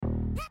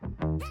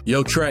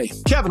Yo, Trey.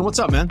 Kevin, what's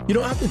up, man? You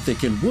know, I've been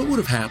thinking, what would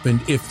have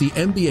happened if the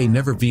NBA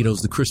never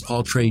vetoes the Chris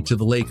Paul trade to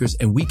the Lakers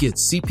and we get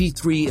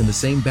CP3 in the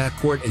same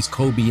backcourt as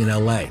Kobe in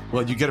LA?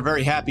 Well, you get a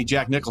very happy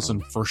Jack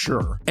Nicholson for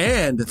sure.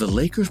 And the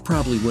Lakers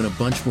probably win a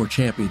bunch more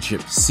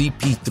championships.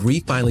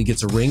 CP3 finally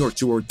gets a ring or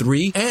 2 or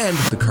 3, and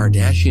the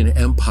Kardashian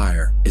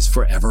empire is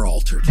forever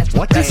altered.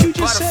 What did you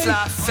just say?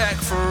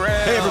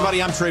 Hey,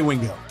 everybody, I'm Trey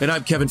Wingo. And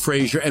I'm Kevin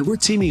Frazier, and we're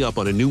teaming up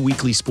on a new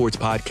weekly sports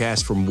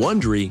podcast from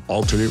Wondery,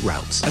 Alternate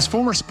Routes. As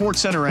former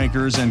SportsCenter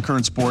anchors and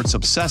current sports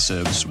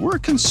obsessives, we're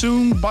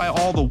consumed by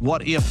all the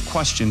what-if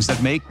questions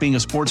that make being a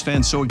sports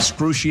fan so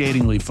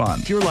excruciatingly fun.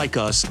 If you're like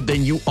us,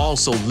 then you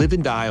also live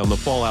and die on the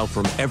fallout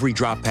from every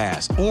drop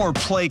pass. Or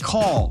play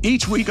call.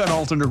 Each week on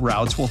Alternate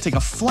Routes, we'll take a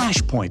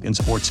flashpoint in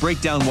sports,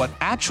 break down what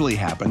actually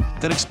happened,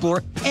 then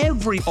explore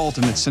every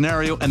alternate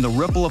scenario and the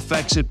ripple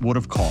effects it would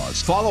have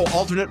caused. Follow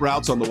Alternate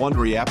Routes on the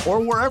Wondery app or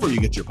wherever you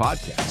get your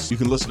podcasts. You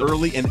can listen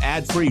early and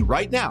ad-free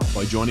right now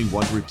by joining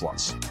Wondery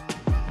Plus.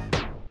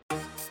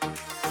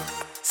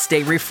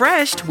 Stay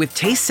refreshed with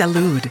Taste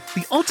Salud,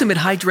 the ultimate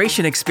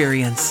hydration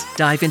experience.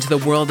 Dive into the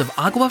world of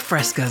agua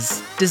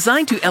frescas,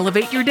 designed to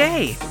elevate your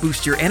day,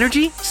 boost your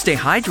energy, stay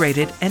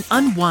hydrated, and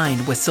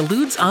unwind with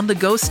Salud's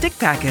on-the-go stick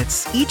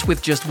packets, each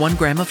with just 1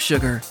 gram of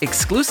sugar.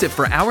 Exclusive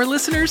for our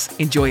listeners,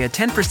 enjoy a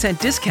 10%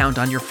 discount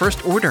on your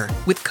first order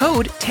with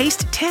code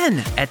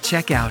TASTE10 at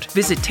checkout.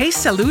 Visit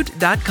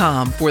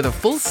tastesalud.com for the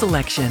full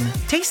selection.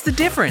 Taste the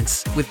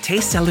difference with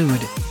Taste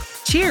Salud.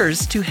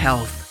 Cheers to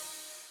health.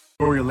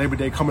 Labor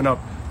Day coming up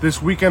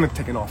this weekend and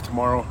taking off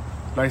tomorrow.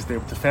 Nice day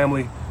with the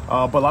family.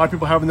 But a lot of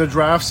people having their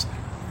drafts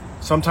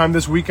sometime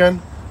this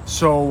weekend.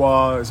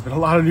 So it's been a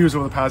lot of news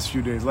over the past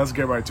few days. Let's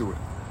get right to it.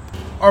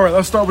 All right,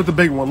 let's start with the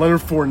big one.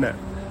 Leonard Fournette.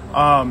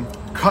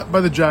 Cut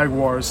by the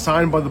Jaguars,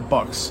 signed by the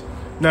Bucks.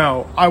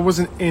 Now, I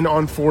wasn't in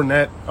on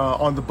Fournette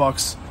on the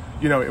Bucks.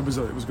 You know, it was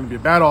going to be a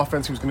bad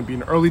offense. He was going to be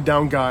an early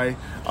down guy.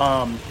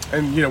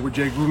 And, you know, with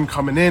Jay Gruden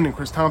coming in and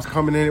Chris Thompson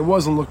coming in, it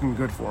wasn't looking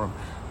good for him.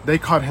 They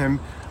cut him.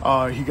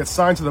 He gets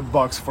signed to the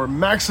Bucks for a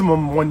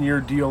maximum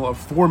 1-year deal of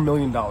 $4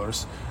 million,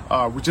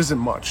 which isn't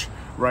much,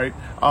 right?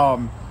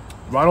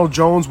 Ronald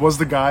Jones was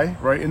the guy,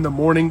 right? In the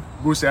morning,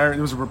 there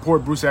was a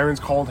report Bruce Arians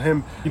called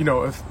him,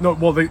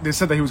 they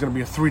said that he was going to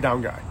be a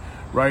 3-down guy,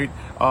 right?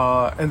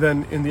 And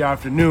then in the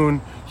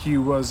afternoon, he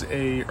was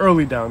a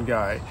early down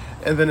guy.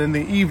 And then in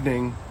the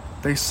evening,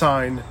 they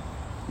signed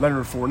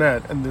Leonard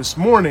Fournette. And this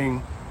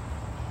morning,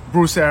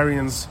 Bruce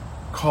Arians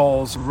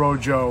calls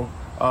Rojo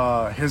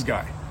his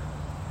guy.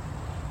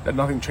 That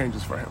nothing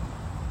changes for him.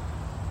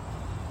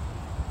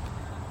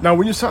 Now,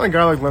 when you sign a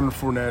guy like Leonard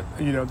Fournette,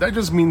 you know, that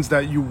just means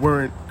that you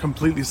weren't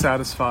completely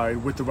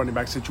satisfied with the running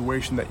back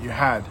situation that you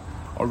had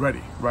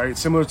already, right?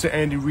 Similar to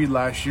Andy Reid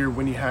last year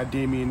when he had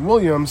Damian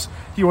Williams,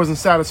 he wasn't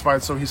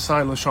satisfied, so he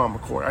signed LaShawn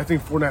McCoy. I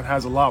think Fournette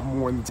has a lot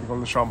more than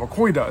LaShawn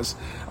McCoy does.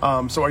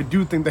 So I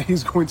do think that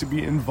he's going to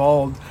be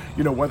involved,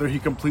 you know, whether he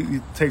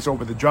completely takes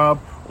over the job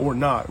or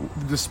not,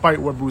 despite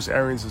what Bruce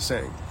Arians is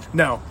saying.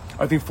 Now,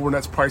 I think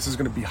Fournette's price is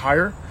going to be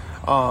higher.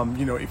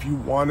 You know, if you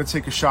want to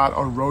take a shot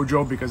on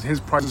Rojo because his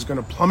price is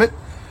going to plummet,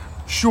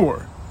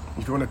 sure.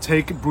 If you want to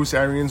take Bruce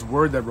Arians'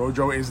 word that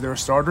Rojo is their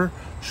starter,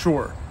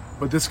 sure.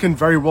 But this can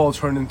very well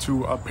turn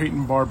into a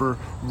Peyton Barber,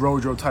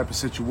 Rojo type of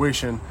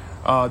situation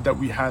that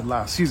we had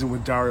last season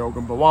with Dario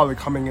Ogunbowale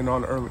coming in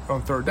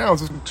on third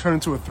downs. It's going to turn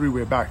into a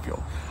 3-way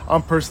backfield.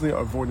 I'm personally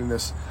avoiding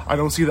this. I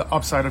don't see the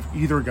upside of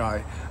either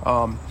guy.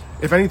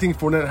 If anything,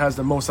 Fournette has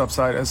the most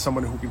upside as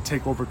someone who can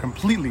take over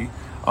completely,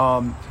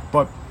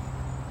 but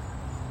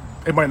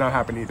it might not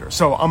happen either.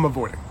 So I'm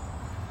avoiding.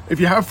 If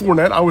you have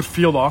Fournette, I would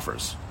field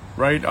offers,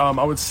 right?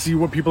 I would see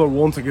what people are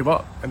willing to give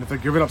up. And if they're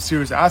giving up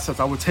serious assets,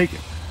 I would take it.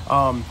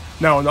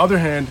 Now, on the other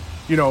hand,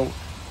 you know,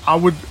 I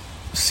would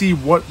see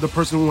what the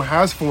person who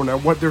has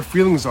Fournette, what their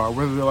feelings are,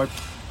 whether they're like,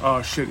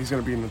 oh, shit, he's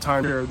going to be in the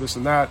time here, this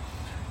and that.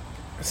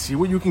 See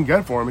what you can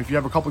get for him. If you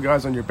have a couple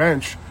guys on your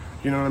bench,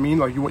 you know what I mean?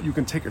 Like, you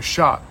can take a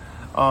shot.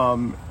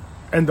 And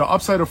the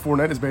upside of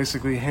Fournette is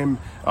basically him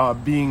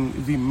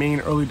being the main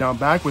early down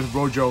back with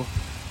Rojo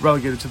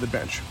relegated to the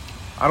bench.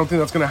 I don't think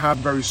that's going to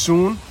happen very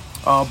soon,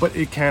 but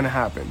it can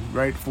happen,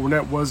 right?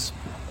 Fournette was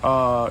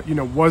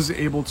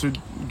able to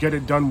get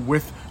it done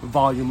with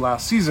volume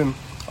last season,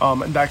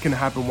 and that can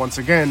happen once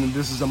again. And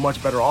this is a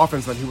much better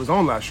offense than he was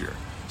on last year,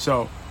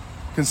 so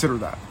consider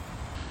that.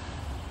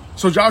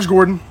 So Josh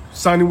Gordon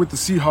signing with the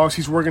Seahawks.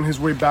 He's working his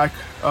way back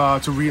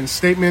to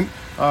reinstatement.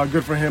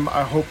 Good for him.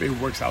 I hope it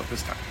works out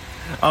this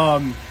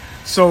time.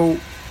 So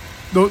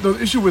the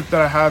issue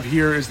that I have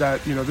here is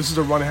that, you know, this is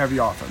a run-heavy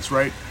offense,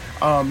 right?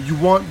 You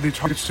want the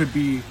targets to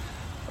be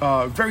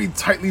very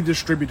tightly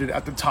distributed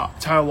at the top.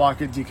 Tyler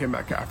Lockett, DK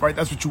Metcalf, right?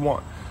 That's what you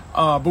want.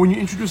 But when you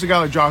introduce a guy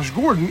like Josh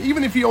Gordon,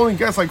 even if he only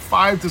gets like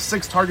 5 to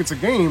 6 targets a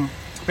game,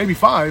 maybe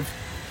 5,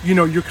 you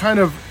know, you're kind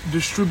of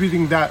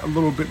distributing that a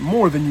little bit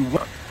more than you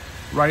want,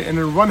 right? And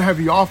in a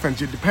run-heavy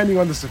offense, you're depending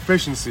on this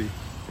efficiency,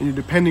 and you're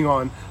depending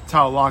on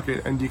Tyler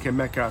Lockett and DK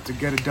Metcalf to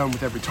get it done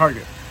with every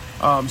target.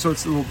 So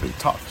it's a little bit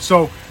tough.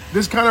 So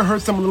this kind of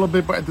hurts them a little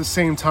bit, but at the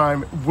same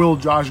time, will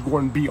Josh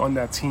Gordon be on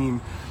that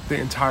team the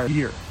entire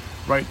year?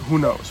 right? Who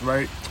knows,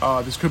 right?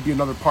 This could be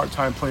another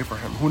part-time play for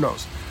him. Who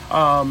knows?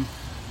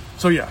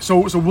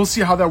 So we'll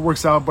see how that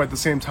works out, but at the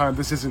same time,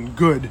 this isn't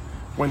good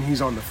when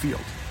he's on the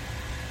field.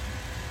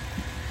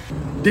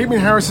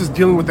 Damian Harris is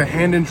dealing with a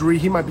hand injury.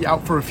 He might be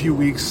out for a few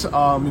weeks.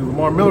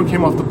 Lamar Miller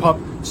came off the PUP.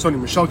 Sonny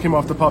Michel came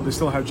off the PUP. They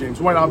still have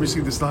James White.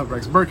 Obviously, they still have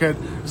Rex Burkhead.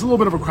 It's a little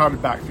bit of a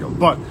crowded backfield.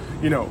 But,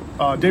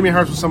 Damian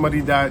Harris was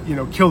somebody that,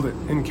 killed it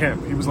in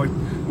camp. He was like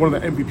one of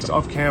the MVPs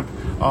of camp.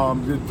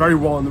 Did very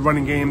well in the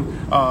running game.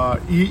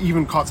 He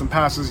even caught some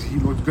passes. He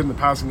looked good in the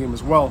passing game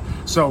as well.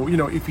 So,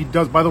 if he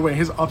does, by the way,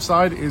 his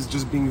upside is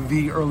just being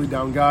the early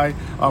down guy,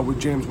 with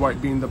James White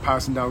being the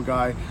passing down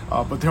guy.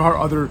 But there are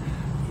other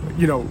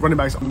running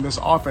backs on this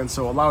offense,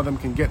 so a lot of them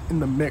can get in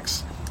the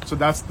mix. So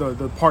that's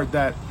the part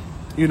that,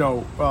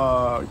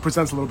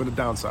 presents a little bit of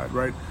downside,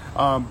 right?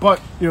 But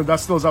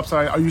that's still his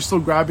upside. Are you still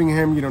grabbing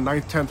him,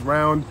 9th, 10th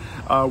round,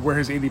 where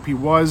his ADP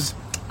was?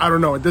 I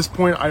don't know. At this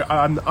point,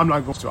 I'm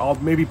not going to. I'll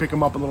maybe pick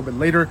him up a little bit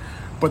later.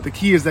 But the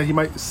key is that he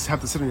might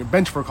have to sit on your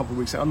bench for a couple of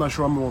weeks. I'm not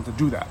sure I'm willing to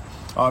do that.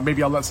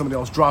 Maybe I'll let somebody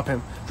else draft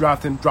him,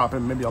 drop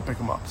him. Maybe I'll pick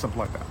him up, something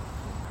like that.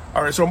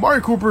 All right, so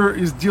Amari Cooper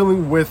is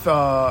dealing with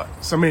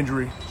some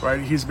injury,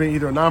 right? He's been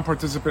either a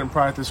non-participant in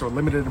practice or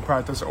limited in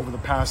practice over the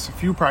past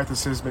few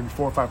practices, maybe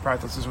 4 or 5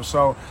 practices or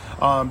so,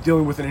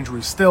 dealing with an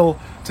injury still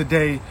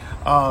today.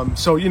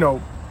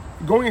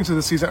 Going into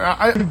the season,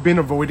 I've been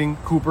avoiding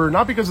Cooper,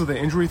 not because of the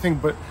injury thing,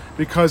 but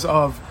because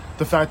of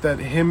the fact that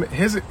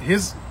his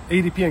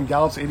ADP and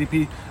Gallup's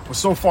ADP was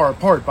so far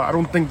apart, but I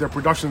don't think their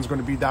production is going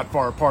to be that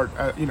far apart,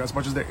 as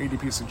much as their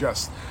ADP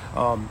suggests.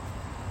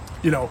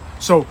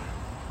 So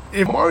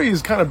if Amari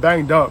is kind of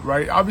banged up,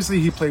 right? Obviously,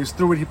 he plays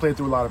through it. He played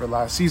through a lot of it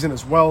last season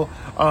as well.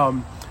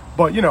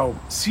 But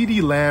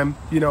CeeDee Lamb,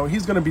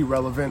 he's going to be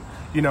relevant,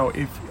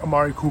 if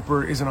Amari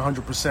Cooper isn't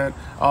 100%.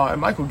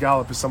 And Michael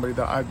Gallup is somebody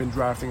that I've been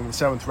drafting in the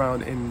 7th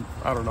round in,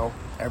 I don't know,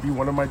 every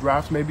one of my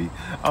drafts maybe.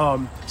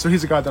 So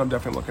he's a guy that I'm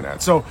definitely looking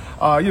at. So,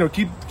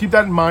 keep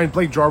that in mind.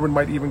 Blake Jarwin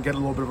might even get a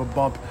little bit of a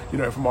bump,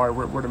 if Amari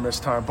were to miss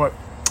time. But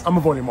I'm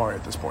avoiding Amari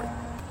at this point.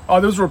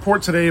 There was a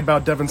report today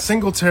about Devin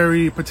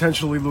Singletary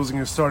potentially losing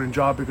his starting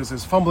job because of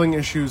his fumbling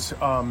issues.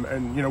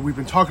 And we've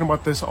been talking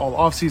about this all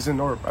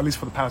offseason, or at least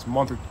for the past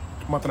month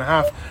and a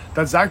half,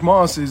 that Zach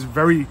Moss is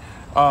very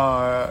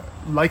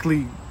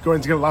likely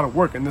going to get a lot of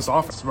work in this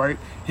offense, right?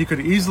 He could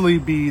easily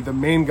be the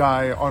main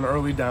guy on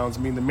early downs,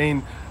 the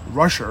main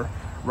rusher,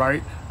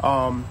 right?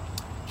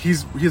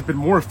 He's been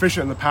more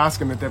efficient in the pass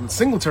game than Devin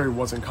Singletary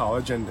was in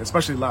college, and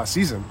especially last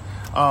season.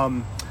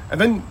 And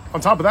then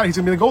on top of that, he's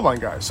going to be the goal line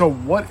guy. So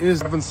what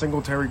is Devin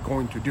Singletary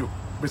going to do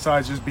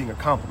besides just being a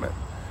compliment?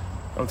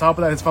 On top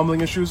of that, his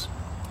fumbling issues,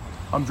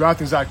 I'm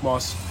drafting Zach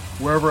Moss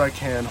wherever I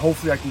can.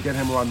 Hopefully I can get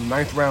him around the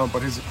 9th round,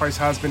 but his price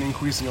has been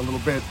increasing a little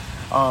bit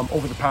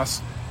over the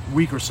past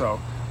week or so.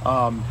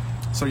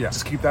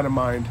 Just keep that in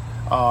mind.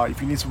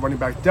 If you need some running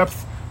back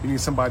depth, you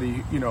need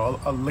somebody,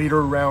 a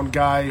later round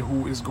guy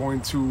who is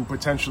going to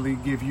potentially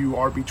give you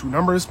RB2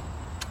 numbers,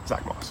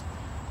 Zach Moss.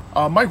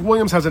 Mike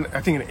Williams has an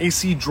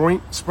AC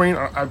joint sprain.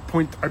 I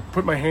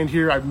put my hand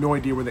here. I have no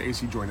idea where the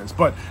AC joint is,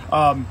 but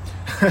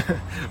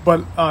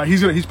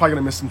he's probably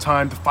gonna miss some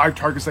time. The 5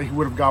 targets that he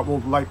would have got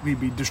will likely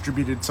be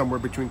distributed somewhere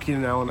between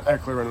Keenan Allen,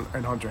 Eckler,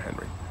 and Hunter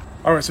Henry.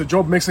 All right, so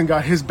Joe Mixon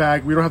got his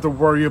bag. We don't have to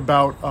worry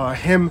about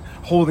him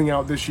holding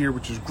out this year,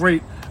 which is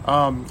great.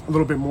 A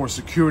little bit more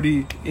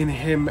security in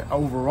him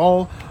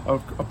overall,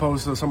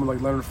 opposed to someone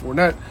like Leonard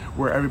Fournette,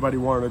 where everybody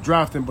wanted to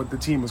draft him, but the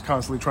team was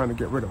constantly trying to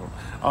get rid of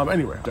him.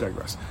 Anyway, I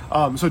digress.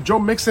 So Joe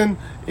Mixon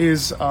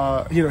is,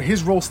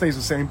 his role stays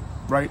the same,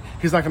 right?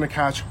 He's not going to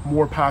catch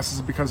more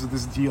passes because of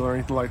this deal or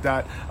anything like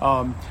that.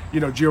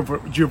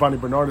 Giovanni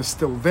Bernard is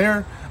still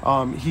there.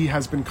 He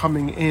has been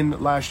coming in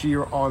last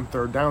year on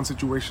 3rd down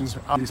situations,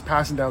 these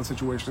passing down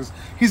situations.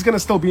 He's going to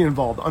still be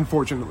involved,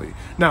 unfortunately.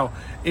 Now,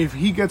 if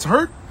he gets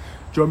hurt,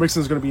 Joe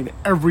Mixon is going to be an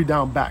every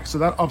down back. So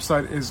that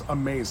upside is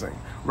amazing,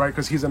 right?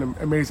 Because he's an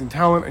amazing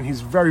talent and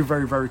he's very,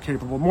 very, very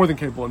capable, more than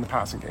capable in the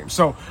passing game.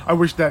 So I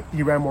wish that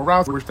he ran more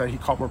routes. I wish that he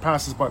caught more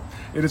passes, but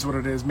it is what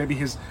it is. Maybe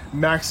his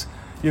max,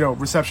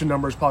 reception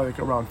number is probably like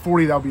around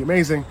 40. That would be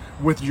amazing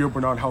with Gio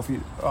Bernard healthy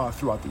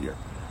throughout the year.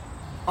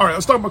 All right,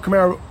 let's talk about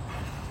Kamara.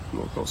 A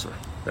little closer.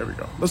 There we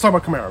go. Let's talk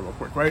about Kamara real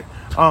quick, right?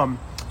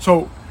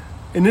 So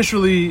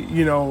initially,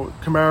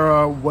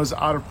 Kamara was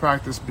out of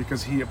practice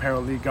because he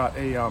apparently got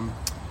a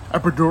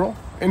epidural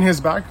in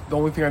his back. The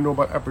only thing I know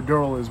about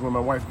epidural is when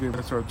my wife gave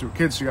birth to her 2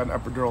 kids, she got an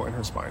epidural in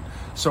her spine.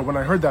 So when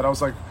I heard that, I was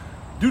like,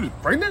 dude is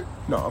pregnant?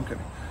 No, I'm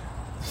kidding.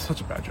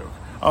 Such a bad joke.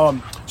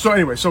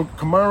 So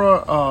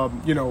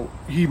Kamara,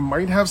 he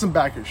might have some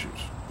back issues,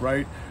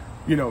 right?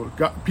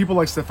 Got people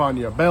like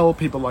Stefania Bell,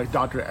 people like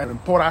Dr. Evan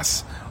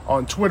Porras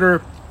on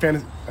Twitter, I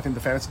think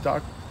the Fantasy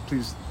Doc,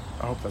 please,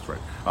 I hope that's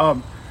right.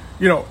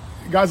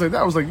 Guys like that,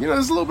 I was like, this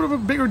is a little bit of a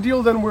bigger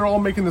deal than we're all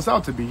making this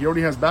out to be. He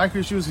already has back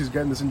issues. He's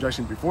getting this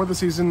injection before the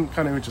season.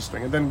 Kind of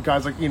interesting. And then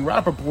guys like Ian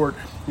Rappaport,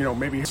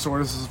 maybe his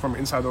sources from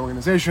inside the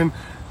organization,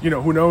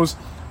 who knows?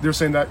 They're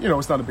saying that,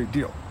 it's not a big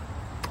deal.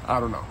 I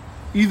don't know.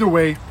 Either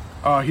way,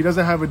 he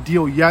doesn't have a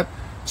deal yet.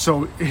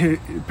 So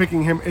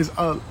picking him is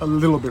a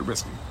little bit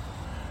risky.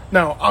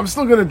 Now, I'm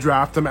still going to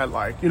draft him at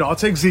I'll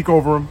take Zeke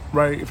over him,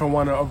 right? If I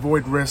want to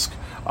avoid risk.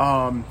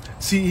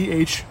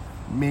 CEH,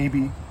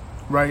 maybe,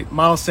 right?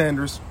 Miles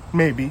Sanders,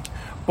 maybe.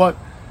 But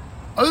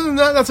other than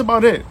that, that's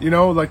about it.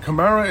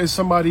 Kamara is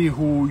somebody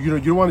who, you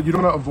don't want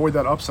to avoid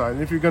that upside.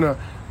 And if you're going to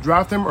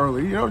draft him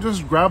early,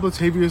 just grab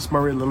Latavius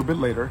Murray a little bit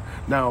later.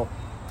 Now,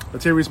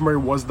 Latavius Murray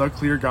was the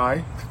clear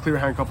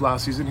handcuff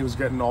last season. He was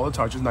getting all the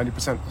touches,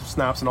 90%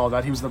 snaps and all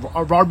that. He was the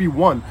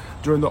RB1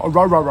 during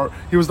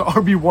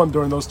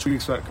those 2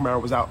 weeks that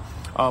Kamara was out.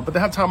 But they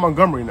have Ty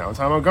Montgomery now.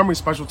 Ty Montgomery's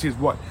specialty is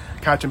what?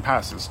 Catching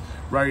passes,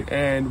 right?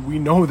 And we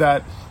know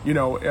that,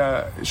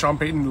 Sean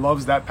Payton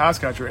loves that pass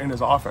catcher in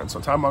his offense.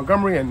 So Ty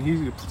Montgomery, and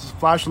he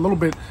flashed a little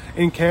bit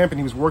in camp, and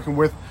he was working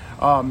with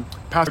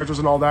pass catchers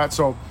and all that.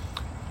 So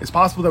it's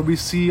possible that we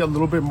see a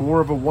little bit more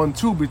of a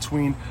 1-2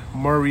 between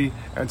Murray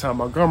and Ty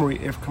Montgomery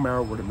if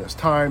Kamara were to miss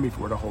time, if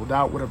he were to hold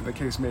out, whatever the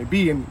case may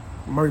be, and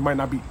Murray might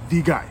not be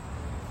the guy.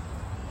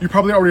 You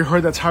probably already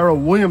heard that Tyrell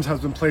Williams has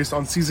been placed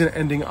on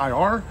season-ending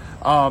IR.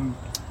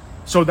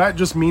 So that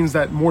just means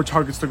that more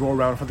targets to go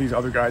around for these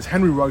other guys.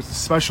 Henry Ruggs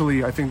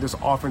especially, I think this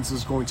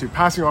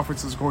passing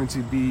offense is going to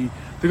be,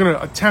 they're going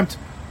to attempt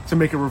to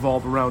make it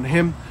revolve around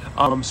him.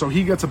 So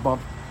he gets a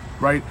bump,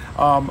 right?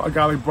 A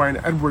guy like Bryan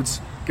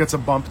Edwards gets a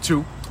bump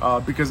too,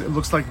 because it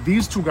looks like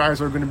these two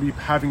guys are going to be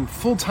having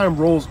full-time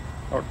roles,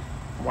 or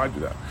why do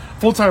that?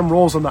 Full-time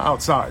roles on the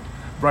outside,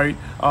 right?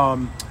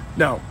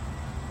 Now,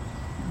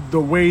 the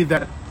way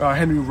that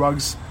Henry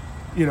Ruggs,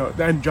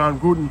 and John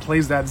Gruden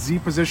plays that Z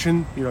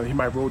position, he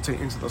might rotate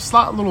into the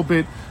slot a little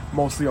bit,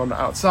 mostly on the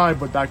outside,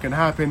 but that can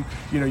happen.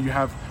 You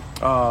have,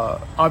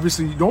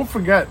 obviously, don't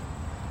forget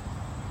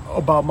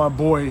about my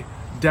boy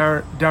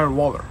Darren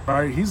Waller,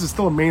 right? He's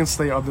still a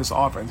mainstay of this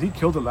offense. He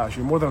killed it last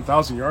year, more than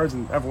 1,000 yards,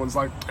 and everyone's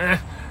like,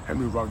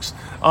 Henry Ruggs.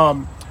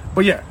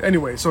 But yeah,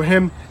 anyway, so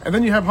him, and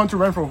then you have Hunter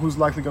Renfrow, who's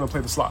likely going to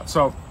play the slot.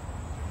 So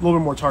a little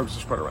bit more targets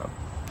to spread around.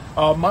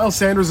 Miles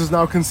Sanders is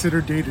now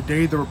considered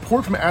day-to-day. The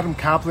report from Adam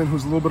Kaplan,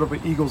 who's a little bit of an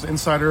Eagles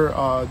insider,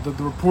 the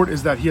report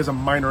is that he has a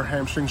minor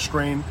hamstring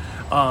strain,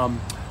 and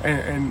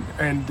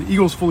the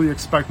Eagles fully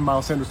expect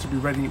Miles Sanders to be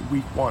ready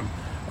week 1.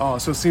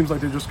 So it seems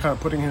like they're just kind of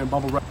putting him in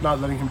bubble wrap,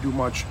 not letting him do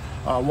much,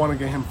 want to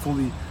get him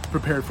fully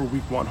prepared for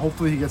week 1.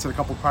 Hopefully he gets a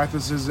couple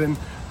practices in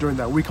during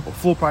that week, couple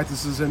full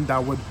practices in.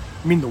 That would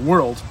mean the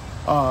world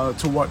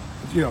to what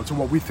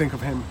we think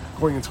of him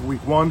going into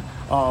week 1.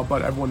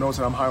 But everyone knows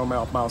that I'm high on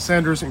Miles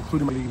Sanders,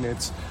 including my league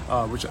mates,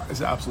 which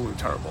is absolutely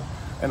terrible.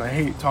 And I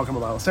hate talking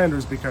about Miles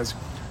Sanders because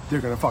they're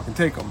going to fucking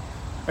take him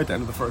at the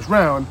end of the first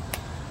round.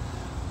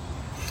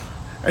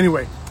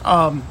 Anyway,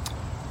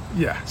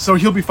 yeah, so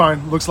he'll be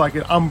fine. Looks like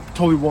it. I'm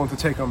totally willing to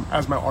take him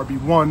as my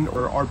RB1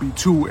 or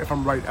RB2 if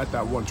I'm right at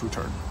that 1-2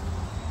 turn.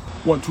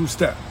 1-2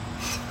 step.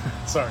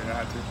 Sorry,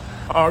 I had to.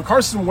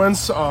 Carson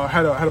Wentz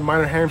had a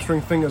minor hamstring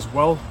thing as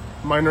well.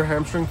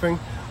 Notice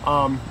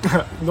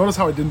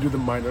how I didn't do the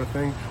minor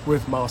thing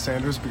with Miles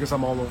Sanders because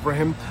I'm all over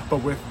him.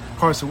 But with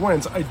Carson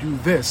Wentz, I do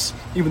this,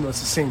 even though it's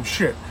the same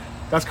shit.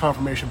 That's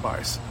confirmation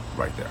bias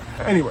right there.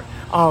 Anyway,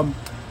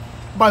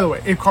 by the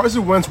way, if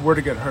Carson Wentz were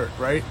to get hurt,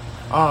 right?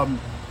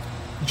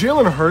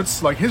 Jalen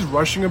Hurts, his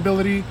rushing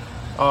ability,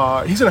 he's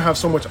going to have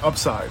so much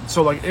upside.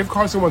 So, if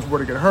Carson Wentz were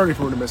to get hurt, if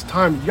he were to miss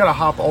time, you got to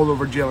hop all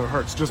over Jalen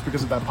Hurts just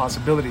because of that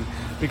possibility.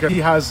 Because he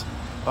has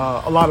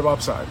a lot of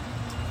upside.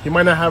 He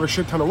might not have a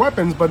shit ton of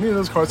weapons, but neither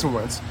does Carson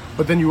Wentz.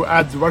 But then you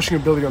add the rushing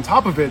ability on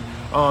top of it,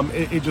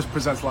 it just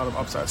presents a lot of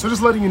upside. So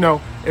just letting you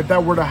know, if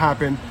that were to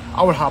happen,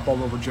 I would hop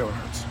all over Jalen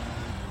Hurts.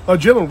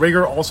 Jalen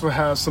Reagor also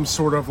has some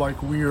sort of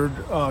weird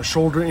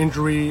shoulder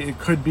injury. It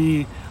could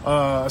be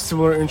a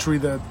similar injury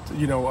that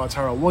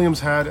Tyrell Williams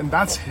had, and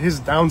that's his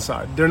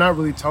downside. They're not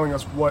really telling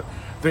us what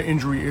the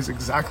injury is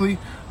exactly,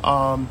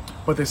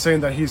 but they're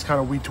saying that he's kind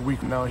of week to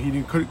week now.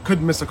 He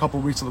could miss a couple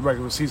weeks of the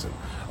regular season,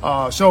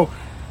 so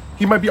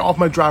he might be off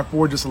my draft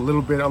board just a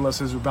little bit unless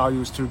his value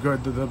is too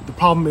good. The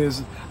problem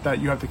is that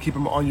you have to keep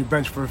him on your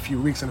bench for a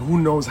few weeks, and who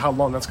knows how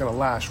long that's going to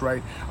last,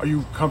 right? Are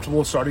you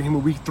comfortable starting him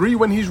in week 3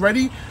 when he's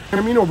ready?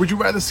 Or would you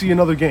rather see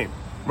another game,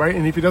 right?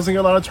 And if he doesn't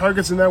get a lot of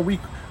targets in that week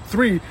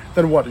 3,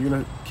 then what? Are you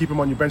going to keep him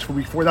on your bench for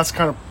week 4? That's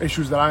kind of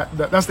issues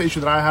that's the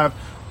issue that I have,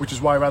 which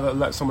is why I'd rather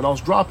let someone else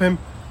draft him,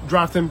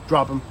 drop him,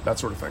 that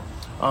sort of thing.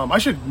 I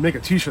should make a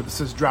t-shirt that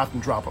says draft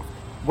and drop him.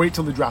 Wait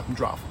till they draft and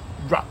drop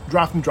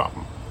and drop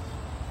him.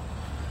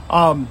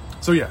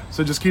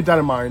 So just keep that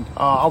in mind.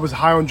 I was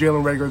high on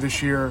Jalen Reagor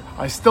this year.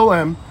 I still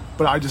am,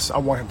 but I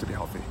want him to be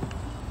healthy.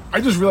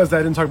 I just realized that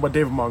I didn't talk about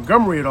David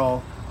Montgomery at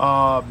all.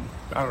 I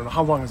don't know,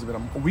 how long has it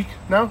been? A week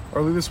now?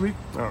 Early this week?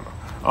 I don't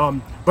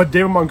know. But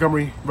David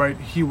Montgomery, right,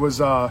 he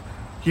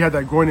had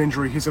that groin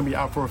injury. He's going to be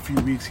out for a few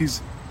weeks.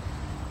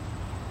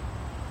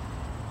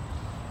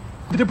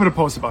 I did put a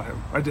post about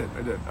him. I did.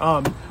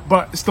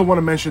 But still want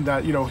to mention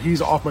that,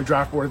 he's off my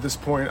draft board at this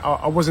point.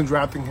 I wasn't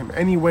drafting him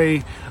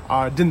anyway.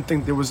 Didn't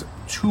think there was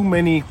too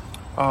many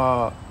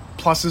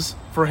pluses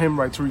for him,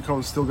 right? Tariq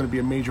Cohen's still going to be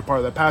a major part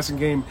of that passing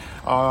game.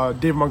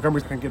 David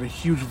Montgomery's going to get a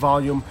huge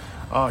volume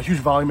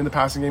in the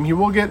passing game. He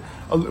will get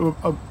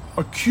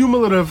a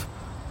cumulative,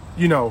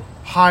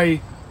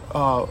 high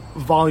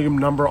volume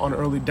number on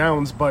early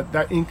downs, but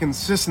that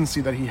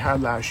inconsistency that he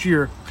had last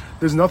year,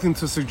 there's nothing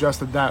to suggest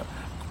that that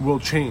will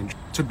change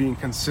to being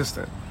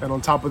consistent. And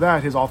on top of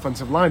that, his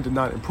offensive line did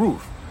not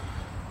improve.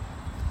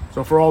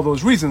 So for all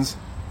those reasons,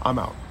 I'm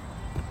out.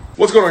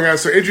 What's going on,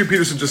 guys? So Adrian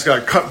Peterson just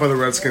got cut by the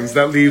Redskins.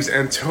 That leaves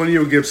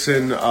Antonio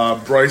Gibson,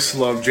 Bryce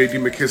Love, J.D.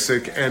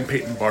 McKissick, and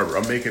Peyton Barber.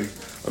 I'm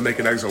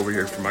making eggs over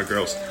here for my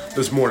girls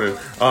this morning,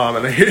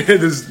 and I hear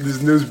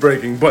this news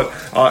breaking. But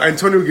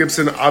Antonio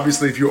Gibson,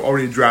 obviously, if you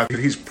already drafted,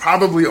 he's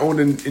probably owned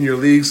in your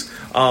leagues.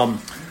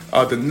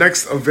 The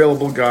next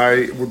available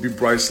guy would be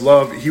Bryce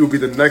Love. He would be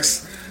the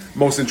next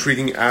most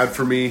intriguing ad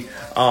for me,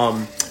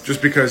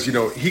 just because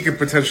he could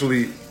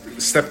potentially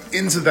step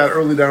into that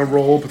early down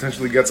role,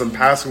 potentially get some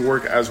passing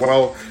work as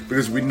well,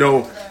 because we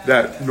know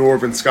that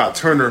Norv and Scott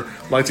Turner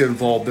like to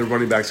involve their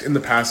running backs in the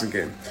passing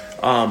game.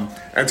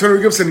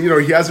 Antonio Gibson,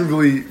 he hasn't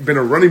really been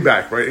a running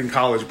back, right, in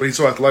college, but he's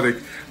so athletic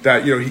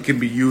that, he can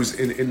be used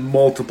in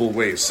multiple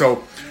ways.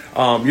 So,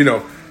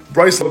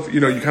 Bryce Love,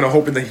 you're kind of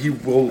hoping that he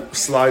will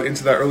slide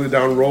into that early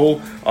down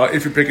role.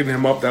 If you're picking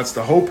him up, that's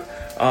the hope.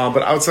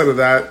 But outside of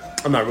that,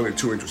 I'm not really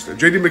too interested.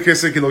 J.D.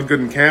 McKissick, he looked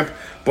good in camp,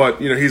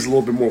 but, he's a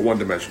little bit more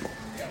one-dimensional.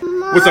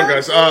 What's up,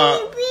 guys?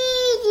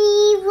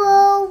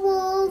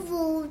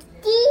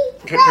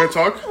 Can I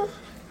talk?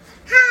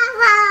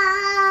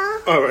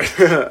 All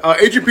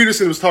right. Adrian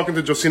Peterson was talking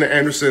to Josina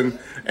Anderson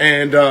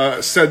and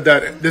said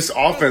that this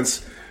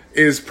offense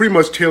is pretty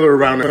much tailored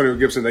around Antonio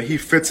Gibson, that he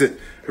fits it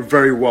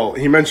very well.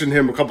 He mentioned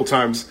him a couple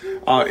times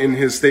in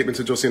his statement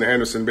to Josina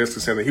Anderson,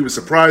 basically saying that he was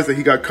surprised that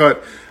he got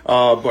cut,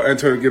 but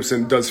Antonio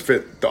Gibson does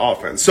fit the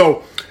offense.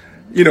 So,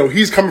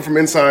 he's coming from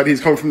inside. He's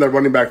coming from that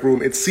running back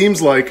room. It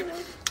seems like,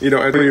 they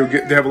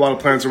have a lot of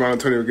plans around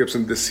Antonio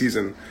Gibson this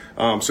season.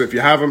 So if you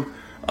have him,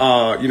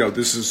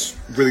 this is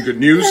really good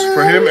news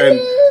for him. And,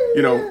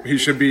 he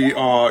should be,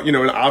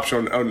 an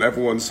option on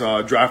everyone's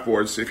draft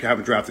boards if you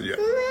haven't drafted yet.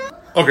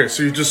 Okay,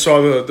 so you just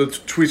saw the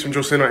tweets from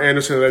Josina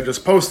Anderson that I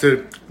just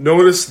posted.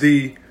 Notice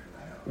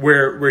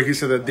where he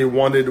said that they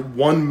wanted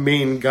one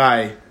main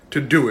guy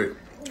to do it,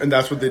 and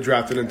that's what they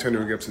drafted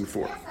Antonio Gibson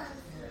for.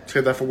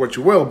 Say that for what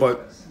you will,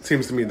 but it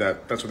seems to me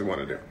that that's what they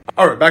want to do.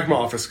 All right, back to my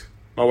office.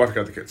 My wife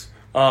got the kids.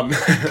 So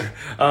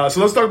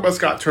let's talk about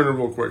Scott Turner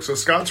real quick. So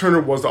Scott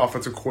Turner was the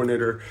offensive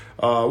coordinator.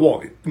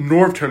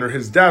 Norv Turner,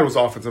 his dad, was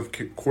offensive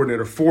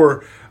coordinator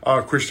for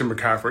Christian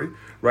McCaffrey,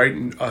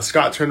 right?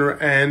 Scott Turner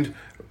and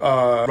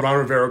Ron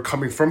Rivera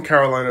coming from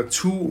Carolina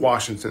to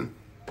Washington,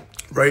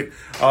 right?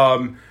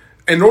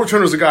 And Norv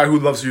Turner is a guy who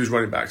loves to use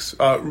running backs,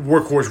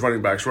 workhorse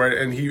running backs, right?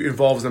 And he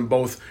involves them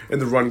both in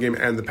the run game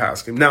and the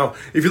pass game. Now,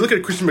 if you look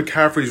at Christian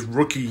McCaffrey's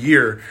rookie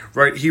year,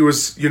 right, he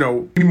was,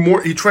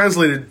 he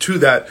translated to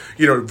that,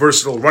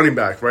 versatile running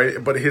back,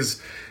 right? But it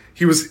was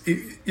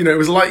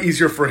a lot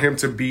easier for him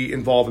to be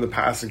involved in the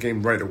passing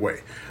game right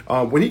away.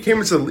 When he came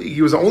into the league,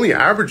 he was only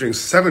averaging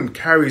 7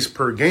 carries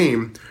per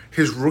game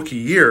his rookie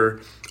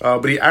year,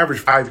 but he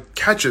averaged 5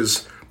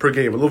 catches per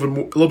game, a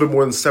little bit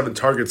more than 7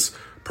 targets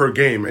per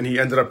game, and he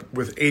ended up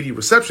with 80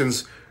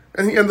 receptions,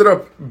 and he ended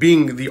up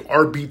being the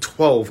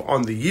RB12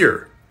 on the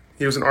year.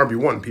 He was an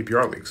RB1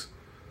 PPR leagues.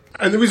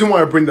 And the reason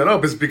why I bring that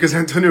up is because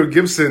Antonio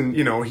Gibson,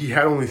 he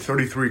had only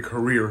 33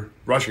 career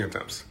rushing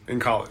attempts in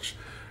college,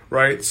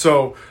 right?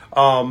 So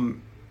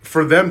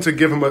for them to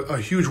give him a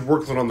huge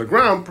workload on the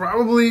ground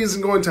probably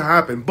isn't going to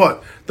happen.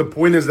 But the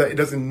point is that it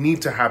doesn't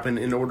need to happen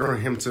in order for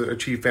him to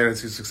achieve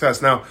fantasy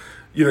success. Now,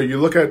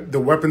 you look at the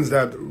weapons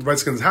that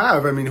Redskins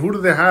have. I mean, who do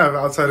they have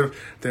outside of,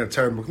 they have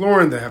Terry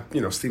McLaurin, they have,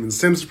 Steven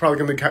Sims is probably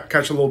going to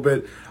catch a little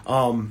bit.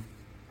 And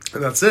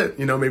that's it,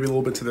 maybe a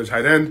little bit to their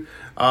tight end.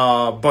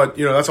 But,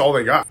 that's all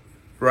they got,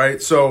 right?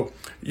 So,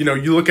 you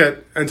look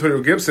at Antonio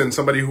Gibson,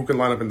 somebody who can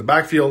line up in the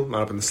backfield,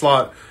 line up in the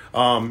slot.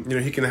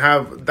 He can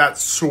have that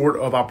sort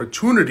of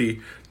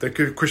opportunity that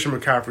Christian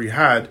McCaffrey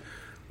had.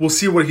 We'll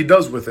see what he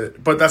does with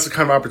it. But that's the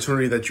kind of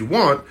opportunity that you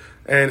want.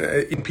 And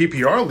in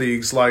PPR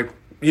leagues,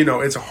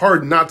 it's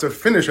hard not to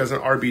finish as an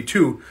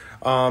RB2,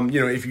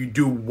 if you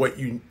do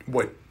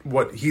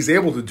what he's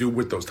able to do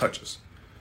with those touches.